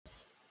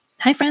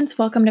Hi, friends.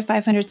 Welcome to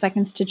 500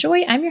 Seconds to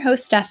Joy. I'm your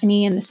host,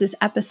 Stephanie, and this is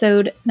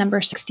episode number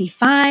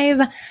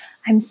 65.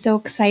 I'm so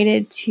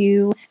excited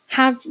to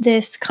have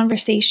this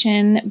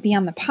conversation be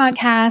on the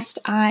podcast.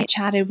 I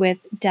chatted with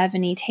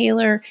Devaney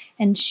Taylor,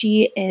 and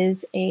she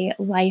is a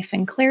life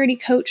and clarity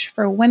coach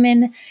for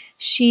women.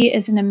 She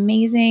is an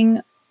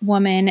amazing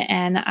woman,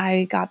 and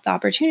I got the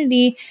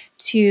opportunity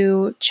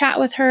to chat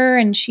with her,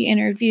 and she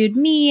interviewed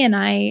me, and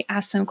I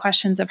asked some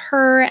questions of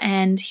her,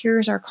 and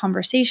here's our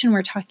conversation.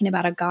 We're talking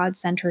about a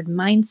God-centered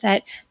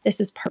mindset. This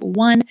is part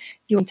one.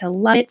 You're going to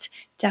love it.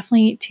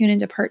 Definitely tune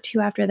into part two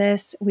after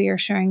this. We are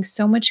sharing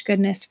so much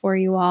goodness for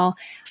you all.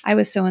 I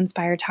was so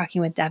inspired talking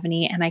with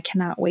Devaney, and I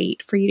cannot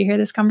wait for you to hear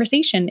this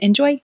conversation.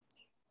 Enjoy.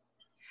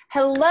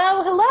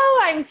 Hello.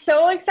 I'm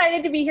so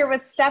excited to be here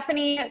with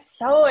Stephanie.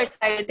 So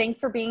excited. Thanks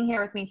for being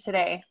here with me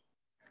today.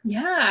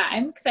 Yeah,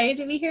 I'm excited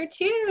to be here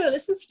too.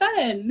 This is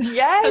fun.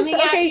 Yes. Coming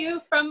at you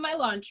from my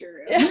laundry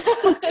room.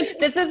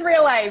 This is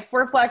real life.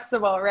 We're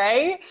flexible,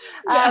 right?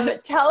 Yeah.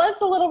 Tell us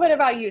a little bit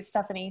about you,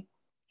 Stephanie.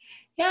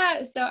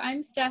 Yeah, so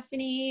I'm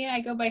Stephanie. I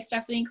go by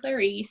Stephanie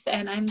Clarice,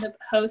 and I'm the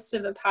host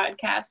of the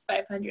podcast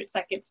 500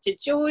 Seconds to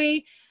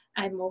Joy.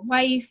 I'm a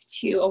wife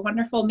to a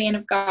wonderful man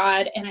of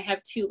God, and I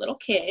have two little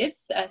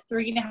kids, a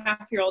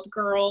 3.5-year-old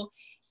girl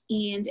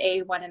and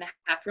a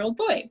 1.5-year-old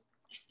boy.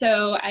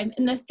 So I'm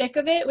in the thick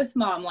of it with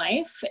mom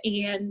life,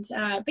 and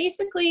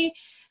basically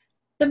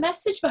the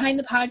message behind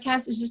the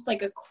podcast is just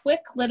like a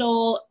quick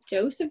little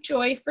dose of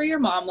joy for your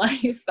mom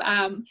life.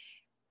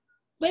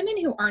 Women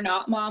who are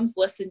not moms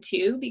listen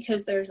to,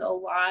 because there's a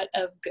lot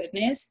of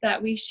goodness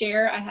that we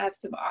share. I have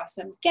some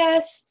awesome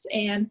guests,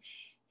 and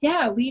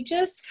yeah, we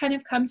just kind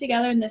of come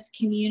together in this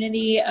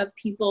community of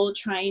people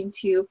trying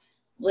to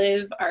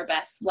live our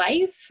best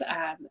life,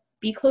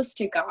 be close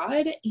to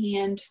God,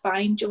 and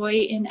find joy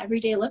in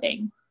everyday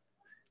living.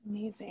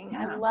 Amazing.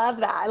 Yeah. I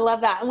love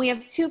that. And we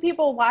have two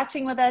people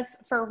watching with us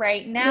for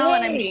right now. Yay.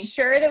 And I'm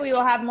sure that we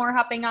will have more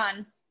hopping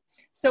on.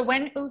 So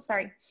when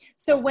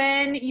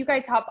you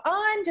guys hop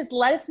on, just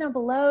let us know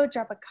below,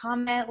 drop a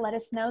comment, let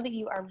us know that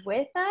you are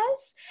with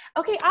us.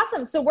 Okay,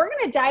 awesome. So we're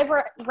going to dive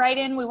right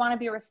in. We want to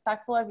be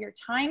respectful of your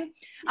time.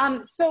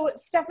 So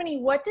Stephanie,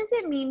 what does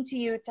it mean to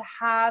you to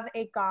have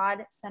a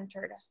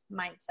God-centered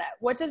mindset?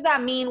 What does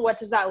that mean? What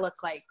does that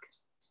look like?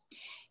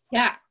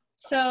 Yeah.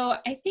 So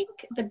I think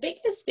the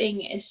biggest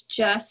thing is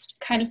just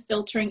kind of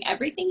filtering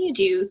everything you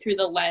do through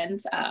the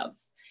lens of,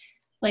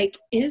 like,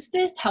 is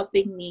this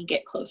helping me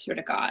get closer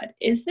to God?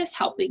 Is this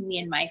helping me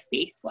in my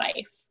faith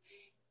life?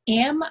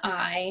 Am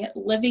I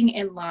living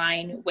in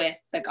line with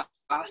the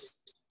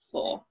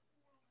gospel,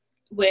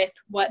 with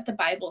what the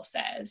Bible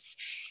says?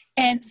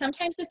 And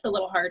sometimes it's a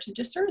little hard to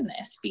discern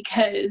this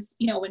because,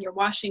 when you're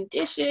washing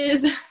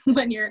dishes,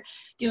 when you're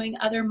doing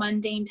other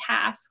mundane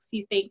tasks,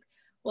 you think,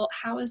 well,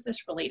 how is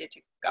this related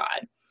to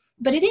God?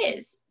 But it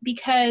is,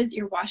 because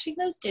you're washing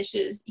those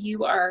dishes,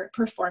 you are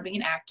performing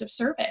an act of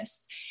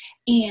service.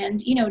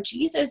 And,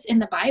 Jesus in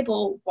the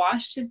Bible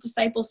washed his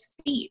disciples'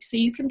 feet. So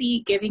you can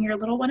be giving your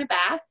little one a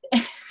bath.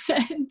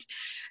 And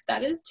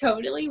that is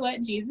totally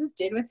what Jesus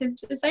did with his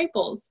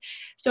disciples.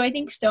 So I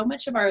think so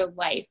much of our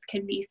life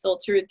can be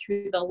filtered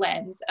through the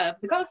lens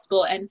of the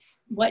gospel and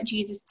what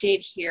Jesus did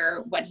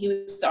here when he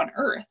was on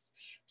earth.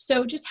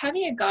 So just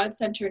having a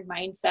God-centered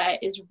mindset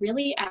is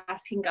really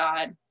asking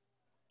God,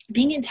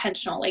 being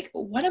intentional, like,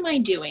 what am I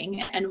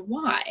doing and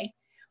why?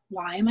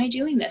 Why am I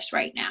doing this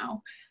right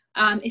now?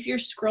 If you're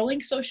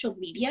scrolling social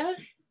media,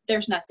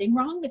 there's nothing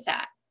wrong with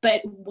that.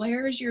 But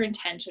where's your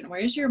intention?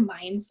 Where's your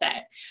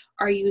mindset?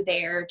 Are you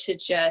there to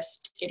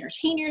just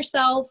entertain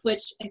yourself?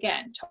 Which,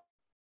 again,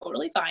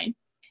 totally fine.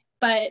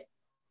 But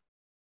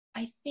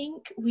I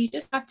think we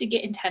just have to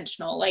get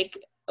intentional. Like,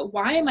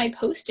 why am I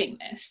posting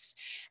this?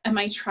 Am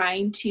I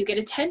trying to get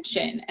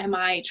attention? Am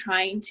I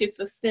trying to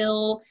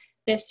fulfill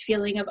this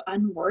feeling of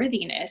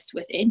unworthiness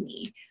within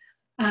me?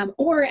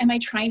 Or am I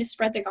trying to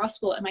spread the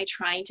gospel? Am I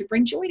trying to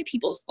bring joy to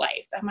people's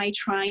life? Am I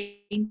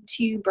trying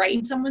to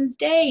brighten someone's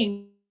day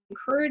and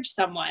encourage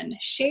someone,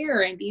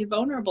 share and be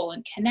vulnerable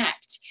and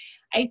connect?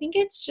 I think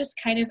it's just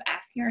kind of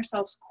asking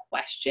ourselves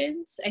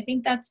questions. I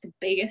think that's the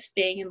biggest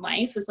thing in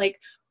life, is like,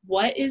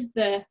 what is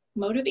the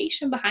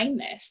motivation behind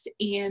this?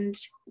 And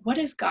what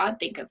does God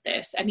think of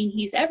this? I mean,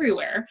 he's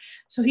everywhere.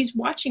 So he's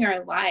watching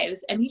our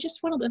lives, and we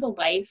just want to live a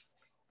life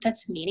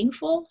that's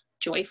meaningful,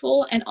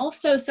 joyful, and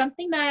also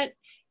something that,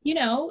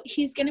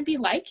 he's going to be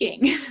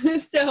liking.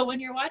 So when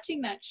you're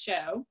watching that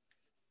show,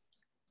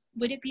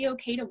 would it be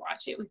okay to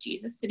watch it with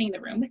Jesus sitting in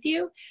the room with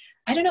you?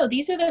 I don't know.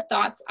 These are the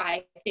thoughts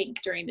I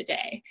think during the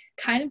day.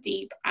 Kind of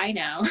deep, I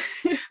know,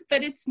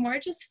 but it's more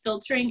just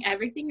filtering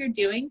everything you're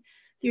doing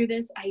through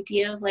this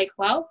idea of, like,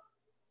 well,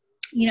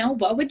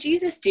 what would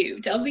Jesus do?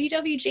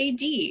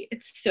 WWJD.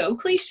 It's so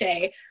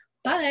cliche,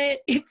 but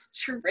it's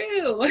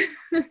true.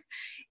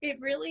 It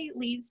really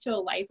leads to a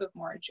life of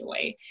more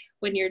joy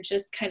when you're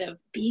just kind of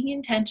being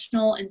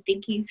intentional and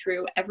thinking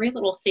through every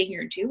little thing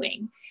you're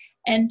doing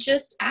and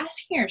just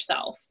asking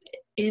yourself,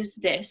 is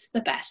this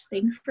the best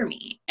thing for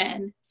me?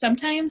 And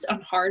sometimes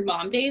on hard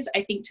mom days,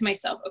 I think to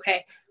myself,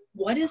 okay,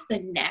 what is the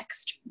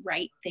next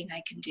right thing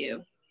I can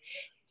do?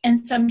 And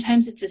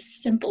sometimes it's as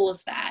simple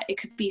as that. It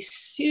could be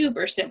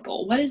super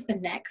simple. What is the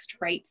next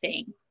right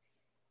thing?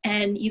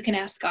 And you can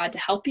ask God to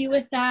help you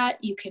with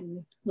that. You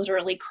can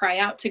literally cry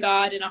out to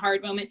God in a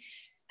hard moment,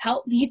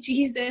 help me,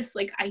 Jesus,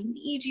 like I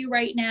need you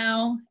right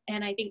now.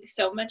 And I think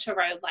so much of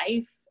our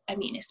life, I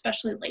mean,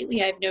 especially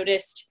lately, I've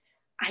noticed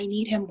I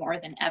need him more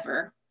than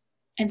ever.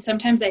 And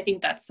sometimes I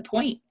think that's the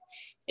point,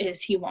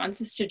 is he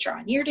wants us to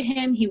draw near to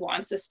him. He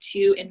wants us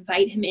to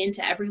invite him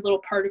into every little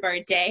part of our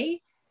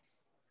day.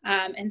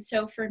 And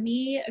so for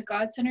me, a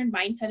God-centered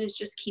mindset is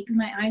just keeping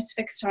my eyes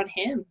fixed on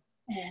him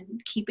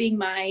and keeping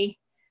my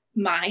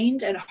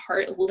mind and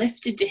heart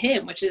lifted to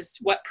him, which is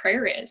what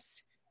prayer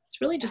is.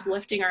 It's really just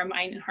lifting our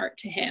mind and heart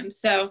to him.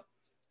 So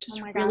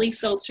just really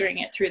filtering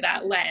it through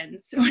that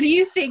lens. What do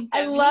you think,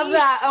 Debbie? I love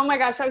that. Oh my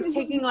gosh. I was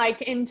taking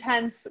like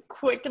intense,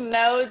 quick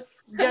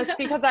notes just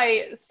because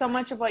so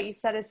much of what you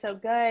said is so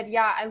good.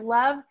 Yeah. I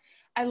love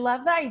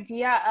the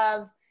idea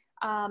of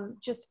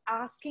just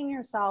asking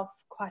yourself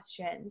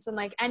questions. And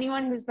like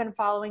anyone who's been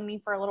following me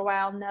for a little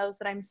while knows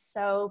that I'm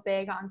so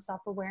big on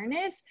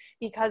self-awareness,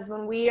 because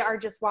when we are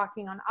just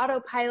walking on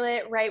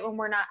autopilot, right, when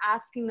we're not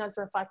asking those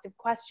reflective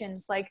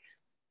questions, like,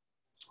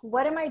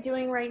 what am I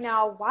doing right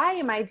now? Why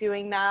am I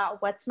doing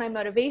that? What's my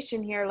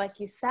motivation here? Like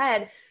you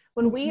said,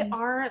 when we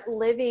aren't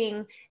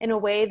living in a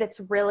way that's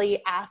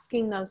really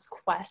asking those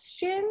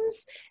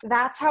questions,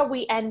 that's how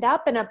we end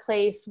up in a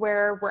place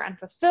where we're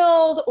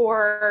unfulfilled,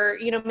 or,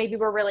 you know, maybe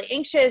we're really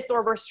anxious,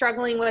 or we're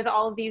struggling with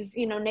all of these,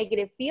 you know,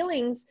 negative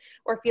feelings,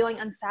 or feeling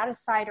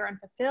unsatisfied or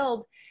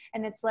unfulfilled.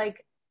 And it's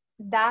like,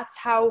 that's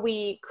how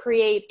we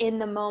create in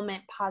the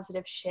moment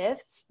positive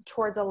shifts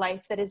towards a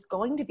life that is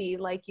going to be,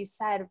 like you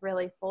said,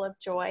 really full of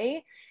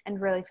joy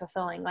and really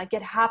fulfilling. Like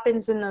it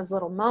happens in those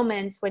little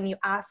moments when you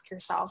ask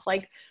yourself,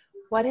 like,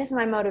 what is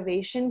my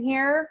motivation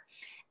here?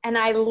 And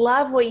I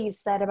love what you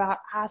said about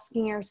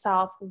asking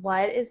yourself,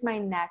 what is my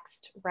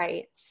next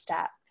right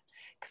step?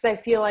 Because I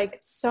feel like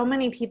so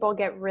many people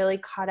get really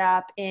caught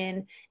up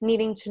in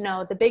needing to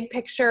know the big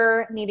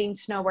picture, needing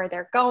to know where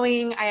they're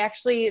going.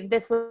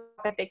 This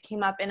topic that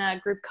came up in a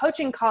group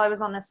coaching call I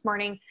was on this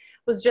morning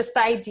was just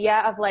the idea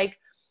of like,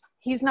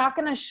 he's not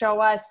going to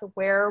show us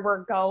where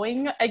we're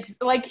going.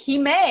 Like he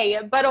may,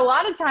 but a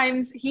lot of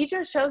times he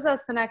just shows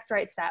us the next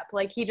right step.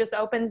 Like he just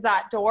opens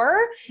that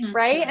door,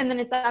 right? And then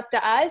it's up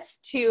to us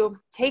to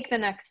take the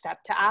next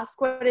step, to ask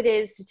what it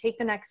is, to take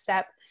the next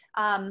step,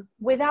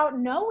 without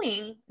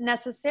knowing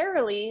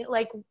necessarily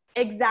like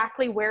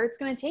exactly where it's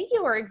going to take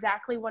you or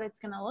exactly what it's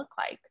going to look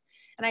like.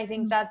 And I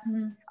think that's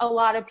a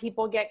lot of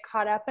people get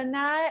caught up in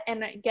that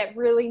and get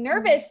really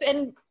nervous,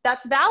 and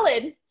that's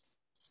valid,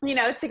 you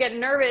know, to get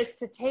nervous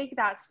to take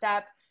that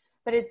step,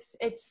 but it's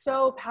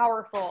so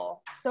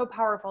powerful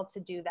to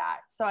do that.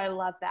 So I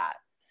love that.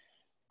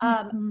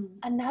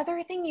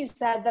 Another thing you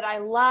said that I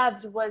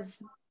loved was,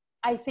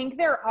 I think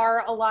there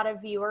are a lot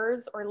of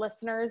viewers or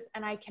listeners,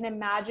 and I can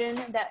imagine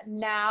that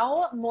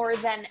now more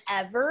than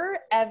ever,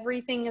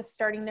 everything is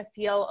starting to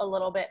feel a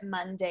little bit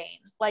mundane,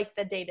 like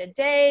the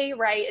day-to-day,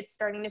 right? It's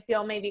starting to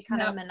feel maybe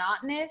kind of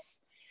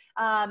monotonous.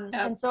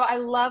 And so I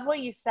love what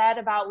you said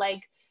about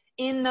like,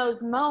 in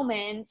those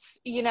moments,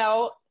 you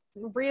know,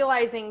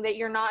 realizing that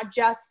you're not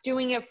just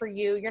doing it for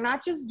you. You're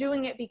not just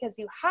doing it because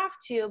you have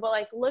to, but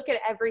like, look at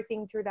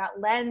everything through that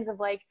lens of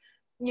like,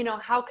 you know,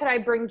 how could I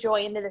bring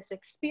joy into this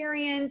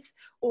experience,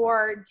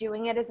 or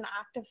doing it as an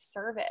act of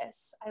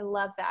service? I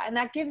love that. And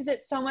that gives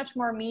it so much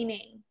more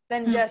meaning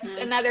than just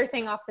another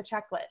thing off the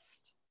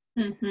checklist.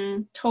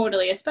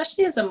 Totally.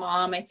 Especially as a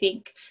mom, I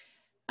think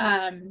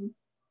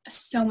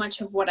so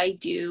much of what I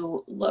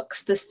do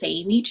looks the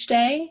same each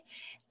day.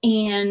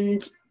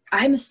 And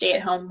I'm a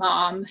stay-at-home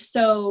mom.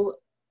 So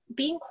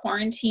being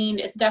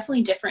quarantined is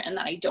definitely different in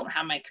that I don't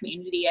have my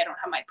community. I don't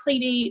have my play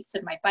dates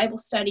and my Bible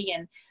study,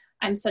 and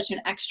I'm such an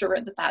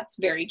extrovert that that's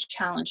very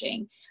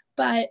challenging.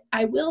 But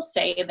I will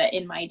say that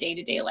in my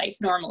day-to-day life,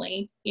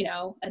 normally, you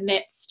know,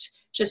 amidst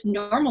just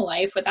normal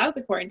life without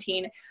the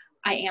quarantine,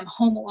 I am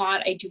home a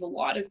lot. I do a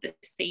lot of the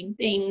same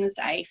things.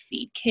 I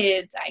feed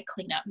kids, I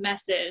clean up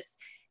messes.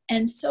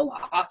 And so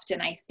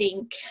often I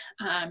think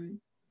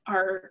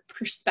our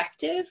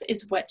perspective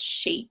is what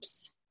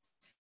shapes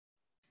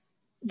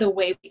the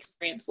way we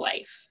experience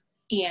life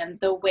and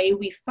the way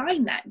we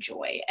find that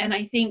joy. And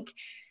I think,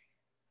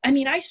 I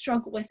mean, I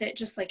struggle with it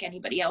just like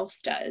anybody else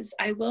does.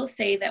 I will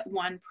say that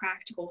one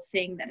practical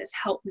thing that has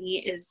helped me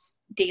is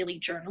daily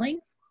journaling,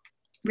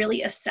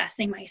 really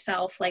assessing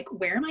myself, like,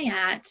 where am I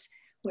at?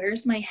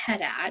 Where's my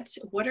head at?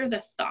 What are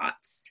the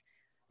thoughts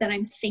that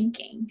I'm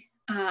thinking?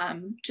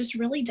 Just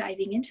really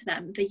diving into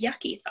them, the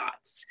yucky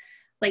thoughts.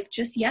 Like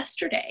just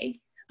yesterday,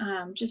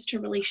 just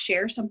to really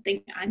share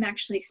something I'm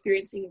actually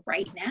experiencing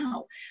right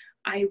now,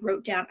 I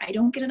wrote down, I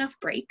don't get enough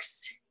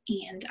breaks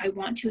and I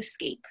want to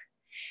escape.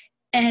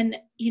 And,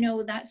 you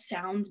know, that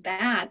sounds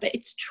bad, but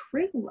it's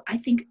true. I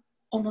think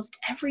almost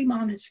every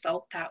mom has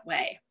felt that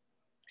way,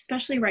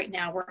 especially right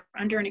now. We're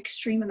under an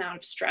extreme amount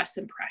of stress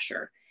and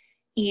pressure,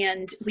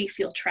 and we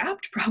feel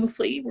trapped.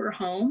 Probably we're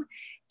home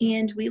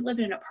And we live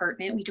in an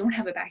apartment. We don't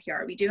have a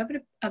backyard. We do have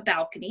a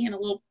balcony and a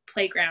little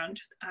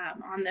playground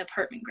on the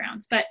apartment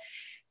grounds. But,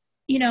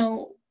 you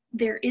know,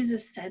 there is a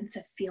sense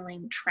of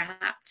feeling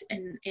trapped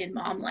in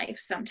mom life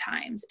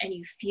sometimes. And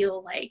you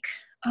feel like,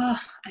 oh,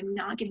 I'm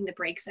not getting the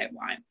breaks I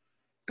want.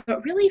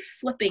 But really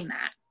flipping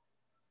that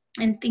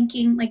and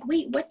thinking like,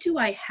 wait, what do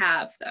I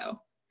have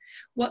though?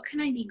 What can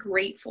I be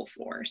grateful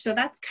for? So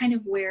that's kind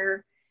of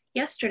where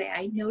yesterday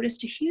I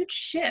noticed a huge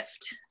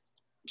shift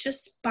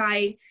just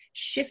by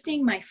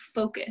shifting my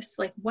focus,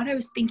 like what I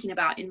was thinking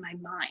about in my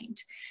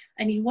mind.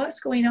 I mean, what's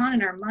going on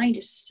in our mind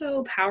is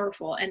so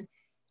powerful, and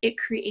it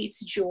creates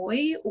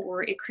joy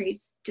or it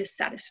creates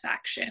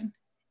dissatisfaction.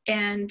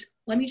 And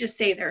let me just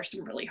say, there are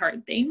some really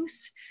hard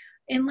things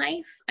in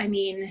life. I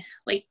mean,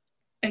 like,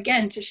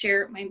 again, to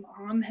share, my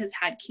mom has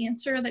had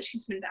cancer that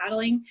she's been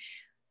battling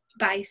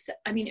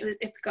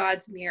it's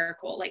God's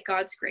miracle, like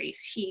God's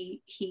grace.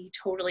 He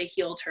totally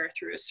healed her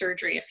through a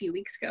surgery a few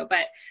weeks ago,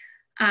 but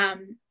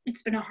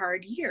it's been a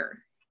hard year.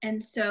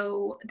 And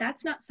so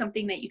that's not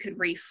something that you can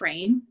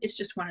reframe. It's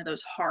just one of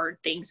those hard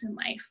things in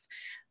life.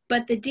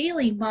 But the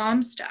daily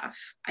mom stuff,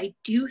 I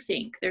do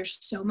think there's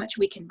so much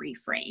we can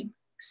reframe,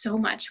 so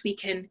much we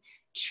can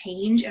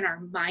change in our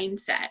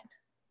mindset.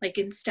 Like,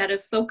 instead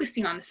of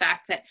focusing on the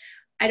fact that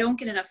I don't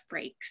get enough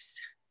breaks,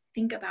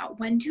 think about,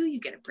 when do you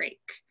get a break?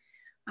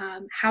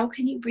 How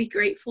can you be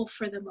grateful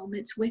for the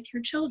moments with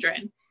your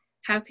children?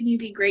 How can you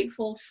be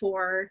grateful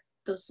for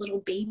those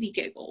little baby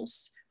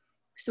giggles?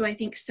 So I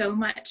think so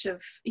much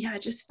of,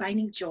 just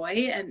finding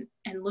joy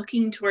and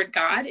looking toward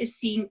God is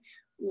seeing,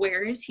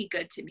 where is he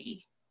good to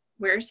me?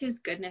 Where's his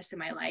goodness in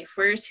my life?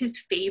 Where's his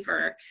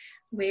favor?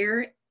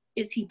 Where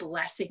is he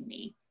blessing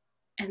me?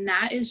 And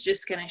that is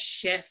just going to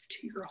shift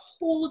your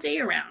whole day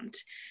around.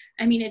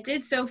 I mean, it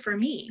did so for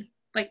me.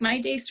 Like,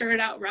 my day started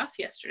out rough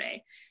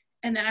yesterday.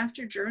 And then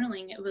after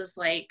journaling, it was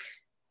like,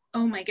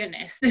 oh my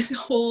goodness, this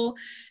whole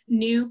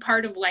new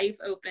part of life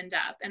opened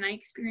up. And I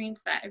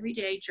experience that every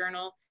day. I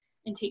journal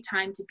and take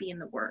time to be in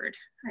the Word.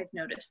 I've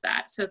noticed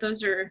that. So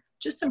those are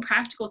just some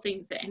practical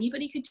things that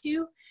anybody could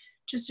do.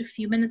 Just a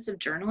few minutes of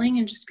journaling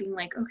and just being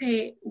like,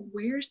 okay,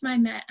 where's my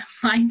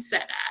mindset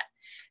at?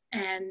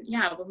 And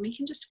when we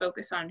can just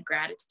focus on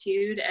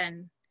gratitude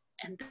and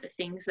the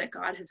things that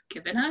God has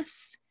given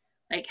us,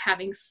 like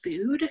having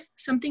food,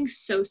 something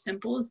so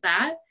simple as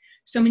that.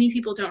 So many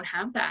people don't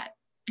have that.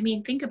 I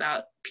mean, think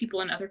about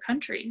people in other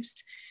countries.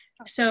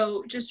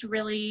 So just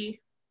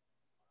really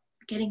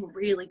getting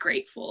really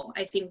grateful.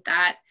 I think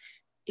that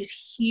is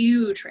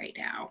huge right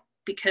now,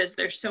 because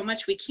there's so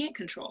much we can't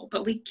control,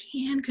 but we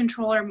can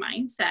control our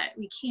mindset.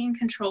 We can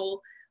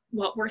control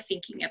what we're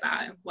thinking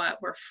about and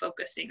what we're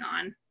focusing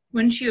on.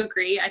 Wouldn't you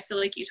agree? I feel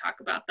like you talk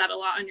about that a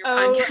lot on your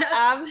podcast.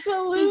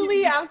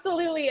 Absolutely.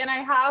 Absolutely. And I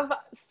have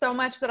so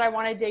much that I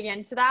want to dig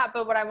into that.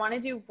 But what I want to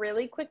do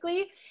really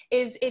quickly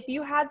is, if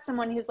you had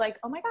someone who's like,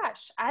 oh my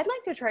gosh, I'd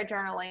like to try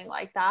journaling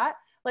like that,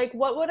 like,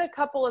 what would a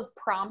couple of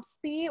prompts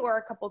be, or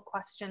a couple of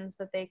questions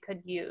that they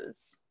could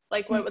use?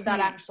 Like, what would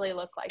that actually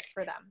look like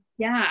for them?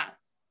 Yeah.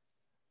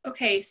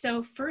 Okay.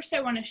 So first,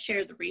 I want to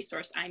share the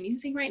resource I'm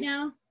using right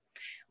now,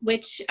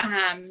 which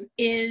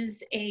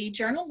is a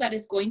journal that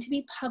is going to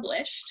be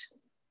published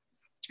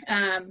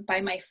by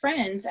my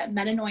friends at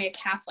Metanoia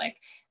Catholic.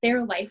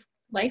 They're life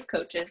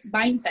coaches,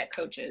 mindset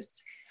coaches.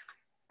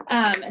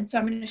 And so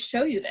I'm going to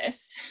show you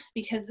this,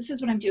 because this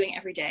is what I'm doing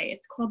every day.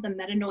 It's called the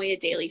Metanoia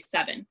Daily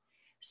 7.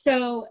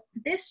 So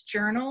this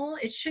journal,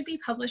 it should be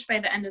published by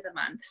the end of the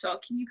month, so I'll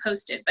keep you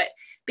posted. But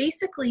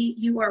basically,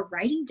 you are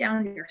writing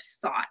down your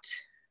thought.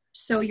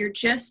 So you're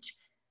just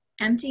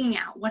emptying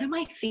out, what am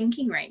I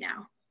thinking right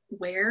now?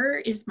 Where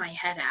is my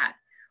head at?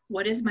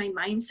 What is my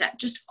mindset?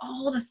 Just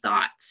all the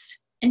thoughts.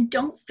 And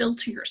don't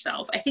filter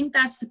yourself. I think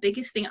that's the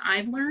biggest thing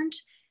I've learned,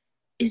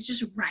 is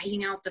just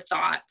writing out the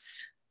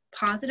thoughts,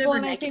 positive or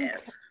negative.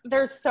 I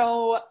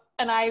think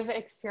and I've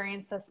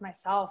experienced this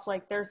myself.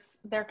 Like,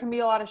 there can be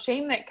a lot of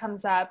shame that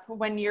comes up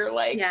when you're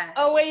like, yes.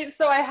 Oh wait,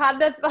 so I had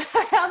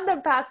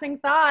the passing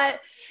thought,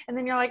 and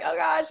then you're like, oh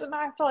gosh, and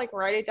I have to like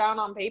write it down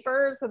on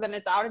paper, so then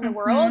it's out in the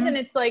world, and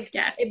it's like,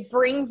 yes. It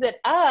brings it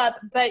up.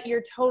 But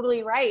you're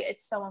totally right.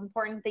 It's so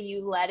important that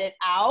you let it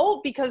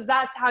out, because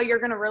that's how you're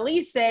going to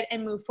release it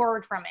and move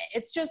forward from it.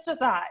 It's just a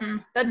thought.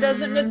 That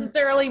doesn't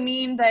necessarily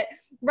mean that,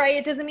 right?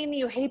 It doesn't mean that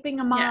you hate being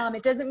a mom. Yes.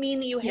 It doesn't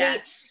mean that you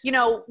hate,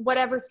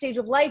 whatever stage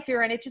of life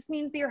you're in. It just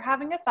means that you're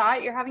having a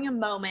thought, you're having a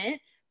moment,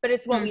 but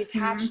it's what we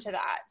attach to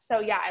that.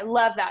 So I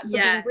love that. So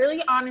being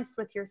really honest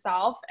with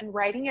yourself and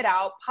writing it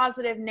out,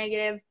 positive,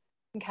 negative.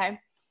 Okay.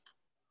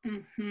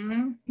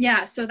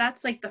 Yeah. So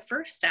that's like the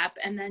first step.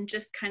 And then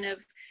just kind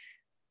of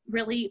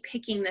really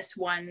picking this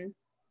one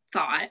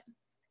thought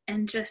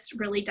and just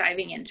really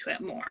diving into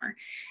it more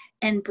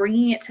and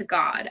bringing it to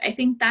God. I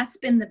think that's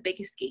been the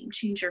biggest game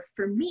changer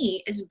for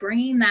me, is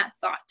bringing that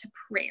thought to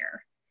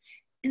prayer.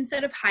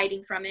 Instead of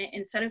hiding from it,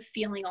 instead of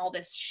feeling all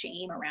this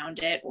shame around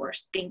it, or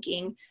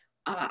thinking,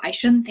 I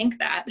shouldn't think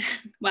that.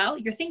 Well,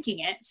 you're thinking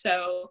it.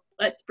 So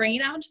let's bring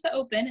it out into the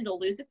open. It'll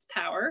lose its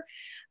power.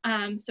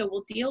 So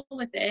we'll deal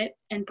with it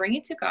and bring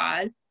it to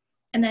God.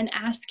 and then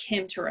ask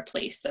him to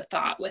replace the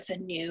thought with a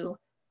new,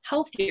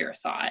 healthier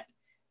thought,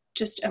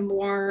 just a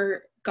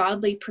more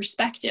godly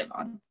perspective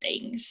on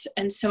things.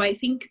 And so I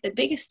think the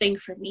biggest thing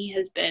for me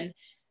has been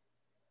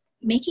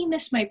making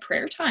this my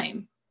prayer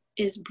time,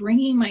 is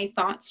bringing my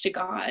thoughts to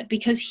God,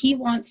 because he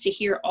wants to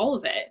hear all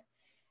of it.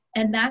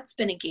 And that's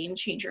been a game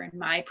changer in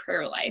my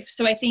prayer life.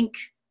 So I think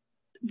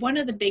one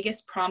of the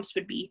biggest prompts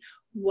would be,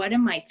 what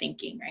am I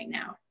thinking right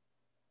now?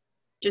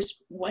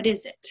 Just what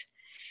is it?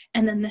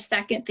 And then the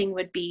second thing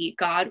would be,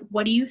 God,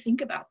 what do you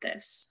think about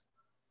this?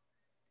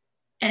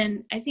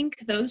 And I think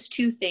those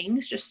two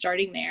things, just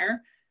starting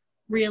there,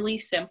 really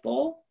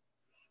simple.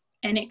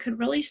 And it could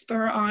really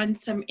spur on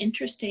some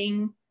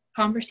interesting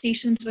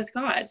conversations with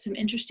God, some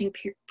interesting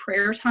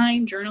prayer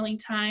time, journaling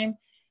time,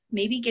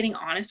 maybe getting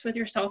honest with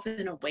yourself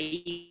in a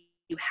way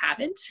you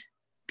haven't,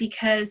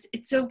 because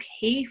it's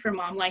okay for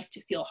mom life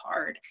to feel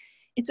hard.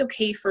 It's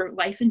okay for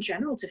life in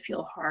general to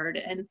feel hard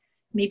and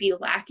maybe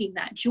lacking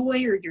that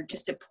joy, or you're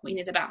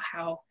disappointed about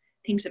how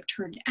things have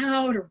turned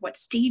out or what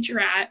stage you're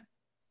at.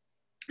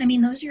 I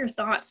mean, those are your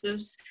thoughts.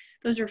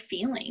 Those are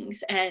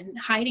feelings, and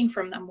hiding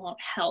from them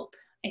won't help.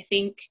 I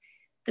think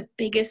the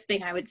biggest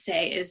thing I would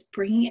say is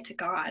bringing it to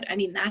God. I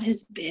mean, that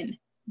has been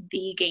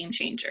the game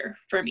changer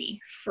for me,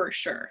 for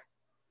sure.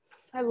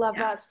 I love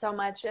that so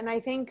much. And I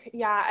think,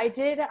 I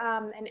did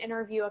an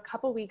interview a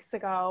couple weeks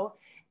ago,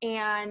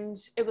 and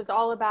it was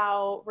all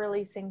about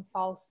releasing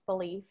false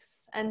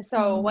beliefs. And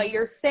so what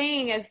you're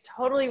saying is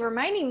totally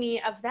reminding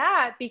me of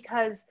that,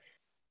 because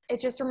it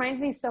just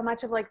reminds me so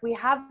much of, like, we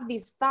have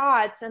these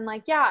thoughts, and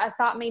like, a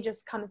thought may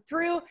just come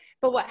through,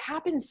 but what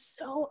happens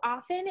so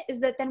often is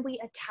that then we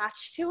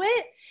attach to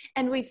it,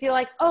 and we feel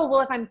like, oh,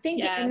 well, if I'm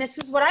thinking, and this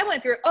is what I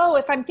went through, oh,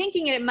 if I'm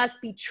thinking it, it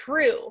must be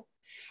true.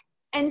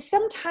 And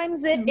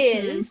sometimes it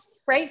is,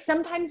 right?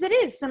 Sometimes it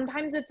is.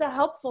 Sometimes it's a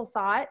helpful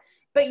thought,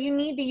 but you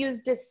need to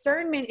use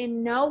discernment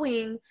in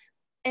knowing.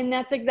 And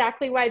that's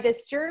exactly why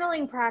this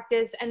journaling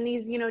practice and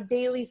these,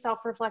 daily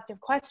self-reflective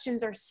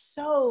questions are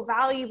so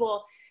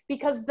valuable,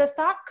 because the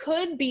thought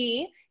could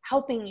be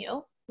helping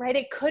you, right?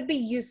 It could be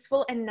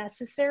useful and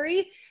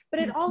necessary, but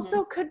it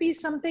also could be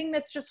something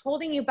that's just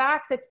holding you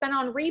back, that's been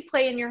on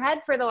replay in your head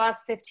for the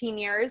last 15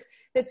 years,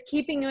 that's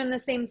keeping you in the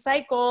same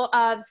cycle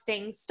of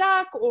staying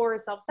stuck or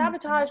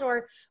self-sabotage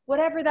or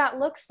whatever that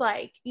looks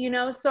like,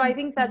 So I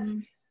think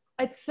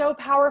it's so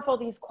powerful,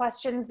 these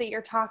questions that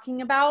you're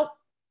talking about.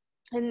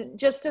 And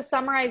just to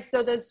summarize,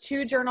 so those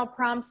 2 journal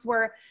prompts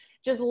were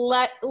just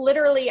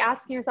literally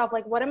asking yourself,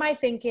 like, what am I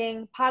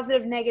thinking?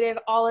 Positive, negative,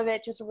 all of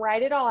it, just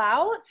write it all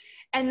out.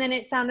 And then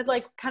it sounded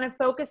like kind of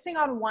focusing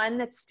on one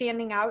that's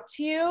standing out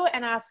to you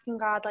and asking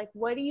God, like,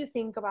 what do you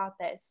think about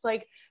this?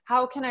 Like,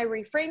 how can I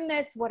reframe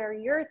this? What are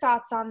your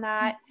thoughts on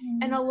that?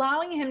 And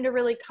allowing him to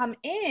really come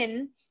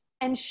in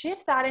and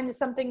shift that into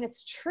something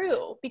that's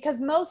true, because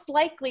most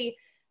likely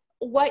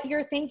what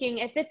you're thinking,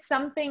 if it's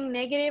something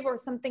negative or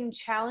something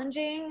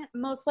challenging,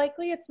 most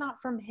likely it's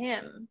not from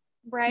him.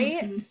 Right?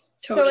 Totally.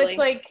 So it's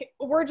like,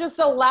 we're just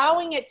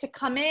allowing it to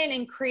come in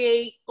and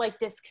create like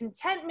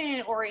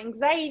discontentment or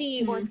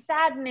anxiety or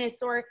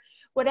sadness or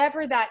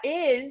whatever that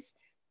is.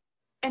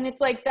 And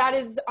it's like, that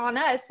is on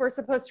us. We're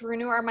supposed to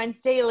renew our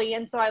minds daily.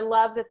 And so I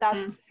love that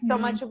that's so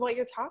much of what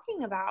you're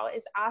talking about,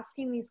 is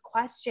asking these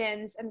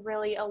questions and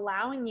really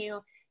allowing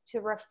you to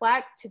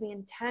reflect, to be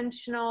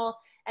intentional,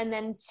 and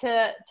then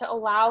to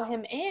allow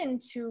him in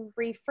to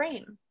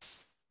reframe.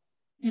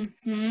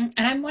 And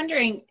I'm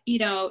wondering,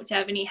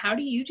 Devaney, how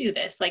do you do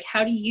this? Like,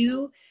 how do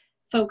you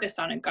focus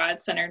on a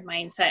God-centered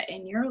mindset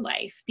in your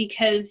life?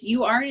 Because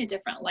you are in a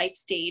different life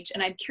stage,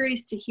 and I'm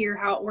curious to hear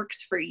how it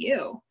works for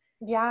you.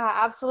 Yeah,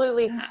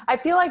 absolutely. Yeah. I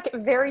feel like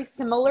very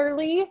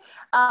similarly,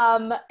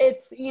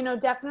 it's,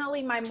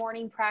 definitely my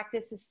morning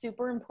practice is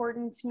super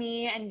important to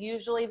me. And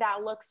usually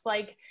that looks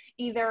like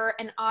either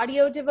an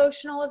audio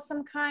devotional of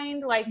some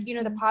kind, like,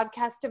 the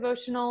podcast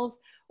devotionals,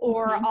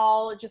 or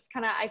I'll just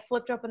I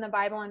flipped open the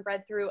Bible and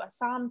read through a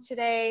Psalm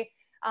today,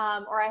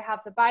 or I have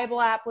the Bible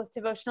app with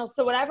devotionals.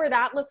 So whatever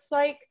that looks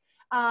like.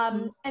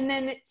 And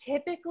then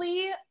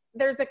typically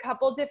there's a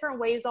couple different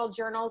ways I'll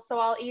journal. So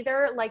I'll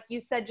either, like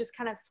you said, just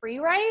kind of free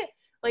write,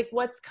 like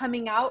what's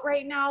coming out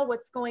right now,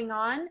 what's going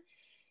on.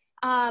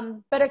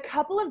 But a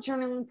couple of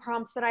journaling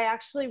prompts that I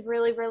actually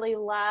really, really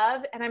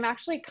love, and I'm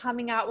actually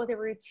coming out with a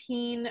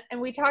routine. And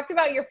we talked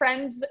about your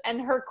friends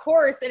and her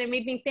course, and it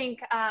made me think,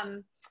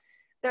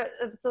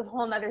 it's a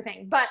whole nother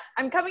thing, but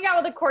I'm coming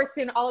out with a course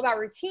soon all about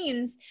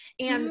routines.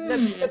 And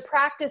the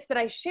practice that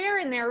I share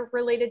in there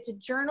related to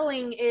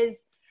journaling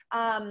is,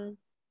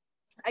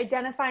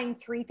 identifying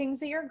 3 things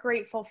that you're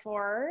grateful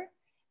for,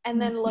 and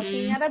then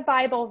looking at a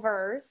Bible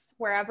verse,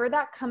 wherever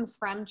that comes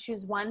from.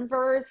 Choose one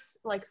verse,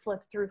 like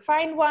flip through,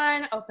 find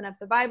one, open up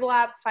the Bible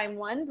app, find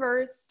one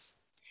verse,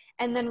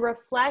 and then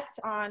reflect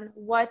on,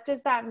 what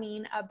does that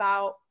mean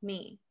about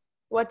me?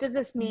 What does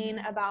this mean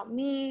about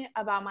me,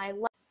 about my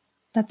life?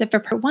 That's it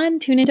for part 1.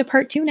 Tune into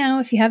part 2 now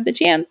if you have the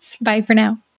chance. Bye for now.